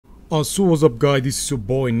So what's up guys, this is your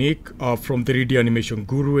boy Nick from the 3D Animation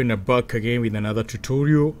Guru, and I'm back again with another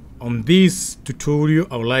tutorial. On this tutorial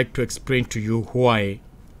I would like to explain to you why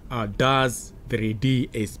does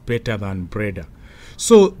 3D is better than Blender.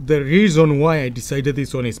 So the reason why I decided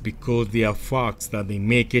this one is because there are facts that they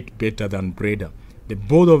make it better than Blender. The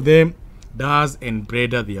both of them, does and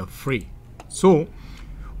Blender, they are free. So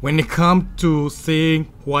when it comes to saying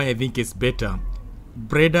why I think it's better,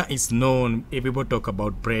 Blender is known, everybody talk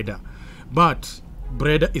about Blender, but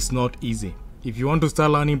Blender is not easy. If you want to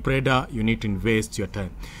start learning Blender, you need to invest your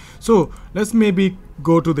time. So let's maybe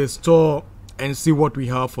go to the store and see what we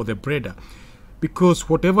have for the Blender, because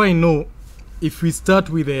whatever I know, if we start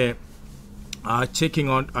with the checking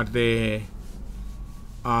on at the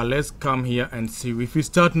let's come here and see. If we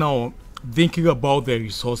start now thinking about the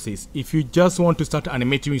resources, if you just want to start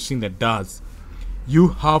animating using the does, you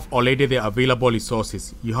have already the available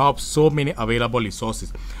resources. You have so many available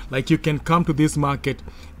resources. Like you can come to this market,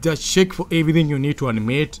 just check for everything you need to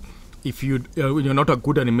animate. If you're not a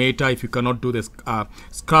good animator, if you cannot do the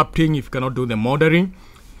sculpting, if you cannot do the modeling,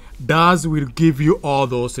 does will give you all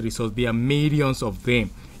those resources. There are millions of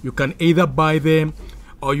them. You can either buy them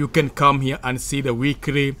or you can come here and see the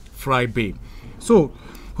weekly Friday. So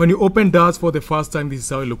when you open does for the first time, this is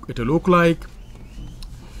how it will look like.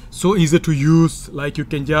 So easy to use. Like you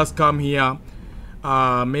can just come here,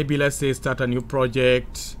 maybe let's say start a new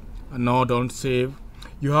project. No, don't save.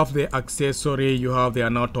 You have the accessory, you have the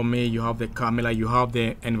anatomy, you have the camera, you have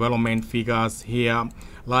the environment figures here,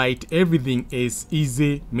 light, everything is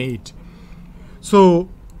easy made. So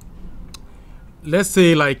let's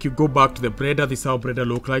say like you go back to the Blender, this is how Blender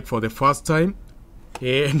look like for the first time.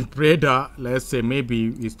 And Blender, let's say maybe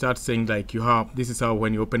you start saying like you have, this is how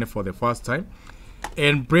when you open it for the first time.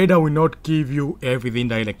 And Blender will not give you everything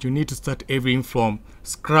direct. You need to start everything from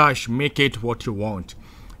scratch, make it what you want.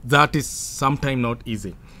 That is sometimes not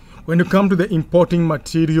easy. When you come to the importing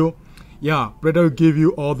material, yeah, Blender will give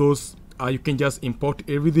you all those. You can just import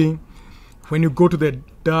everything. When you go to the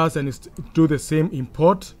does and do the same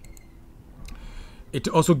import, it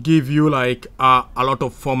also give you like a lot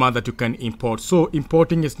of format that you can import. So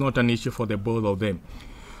importing is not an issue for the both of them.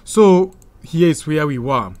 So here is where we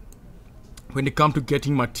were when it comes to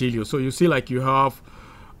getting material. So you see like you have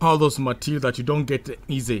all those material that you don't get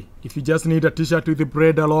easy. If you just need a t-shirt with the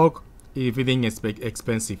Blender log, everything is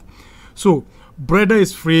expensive. So Blender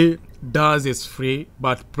is free, does is free,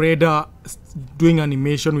 but Blender, doing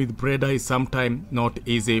animation with Blender is sometimes not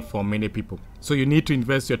easy for many people. So you need to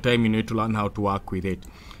invest your time, you need to learn how to work with it.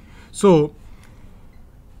 So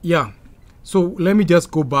yeah, so let me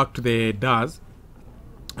just go back to the does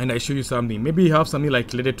and I show you something. Maybe you have something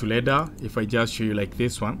like related to leather. If I just show you like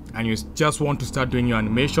this one and you just want to start doing your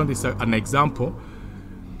animation, this is an example,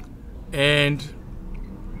 and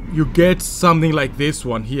you get something like this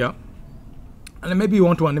one here, and maybe you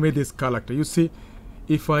want to animate this character. You see,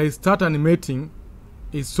 if I start animating,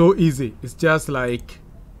 it's so easy. It's just like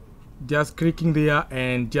just clicking there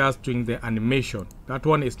and just doing the animation. That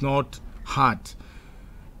one is not hard.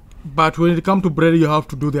 But when it comes to Blender, you have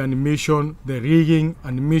to do the animation, the rigging,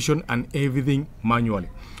 animation, and everything manually.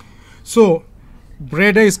 So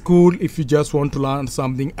Blender is cool if you just want to learn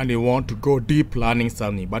something and you want to go deep learning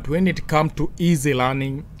something. But when it comes to easy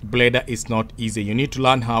learning, Blender is not easy. You need to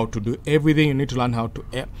learn how to do everything. You need to learn how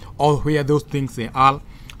to all where those things they are,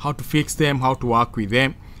 how to fix them, how to work with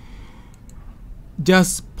them.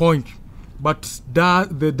 Just point. But does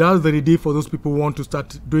the 3D for those people who want to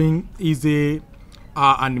start doing easy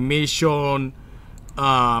animation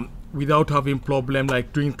without having problem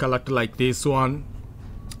like doing character like this one,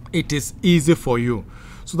 it is easy for you.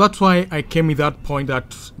 So that's why I came with that point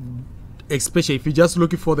that especially if you're just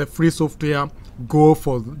looking for the free software, go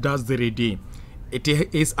for does 3D. It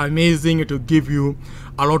is amazing. It will give you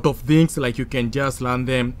a lot of things, like you can just learn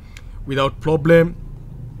them without problem.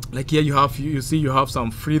 Like here you see you have some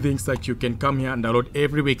free things that you can come here and download.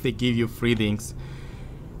 Every week they give you free things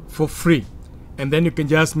for free. And then you can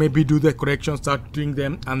just maybe do the corrections, start doing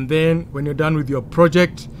them, and then when you're done with your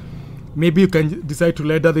project, maybe you can decide to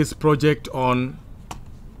ladder this project on,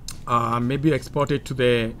 maybe export it to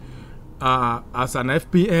the as an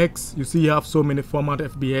FBX. You see you have so many format,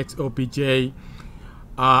 FBX, OPJ,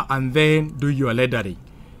 and then do your laddering.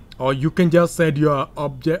 Or you can just set your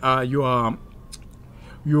object,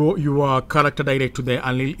 your character direct to the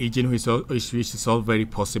Unreal Engine, which is all very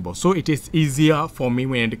possible. So it is easier for me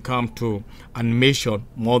when it comes to animation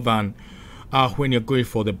more than when you're going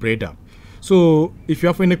for the Blender. So if you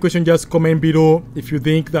have any question, just comment below. If you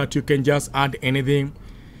think that you can just add anything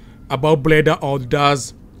about Blender or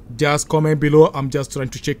does, just comment below. I'm just trying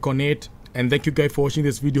to check on it And thank you guys for watching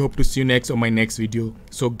this video. Hope to see you next on my next video.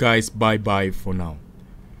 So guys, bye bye for now.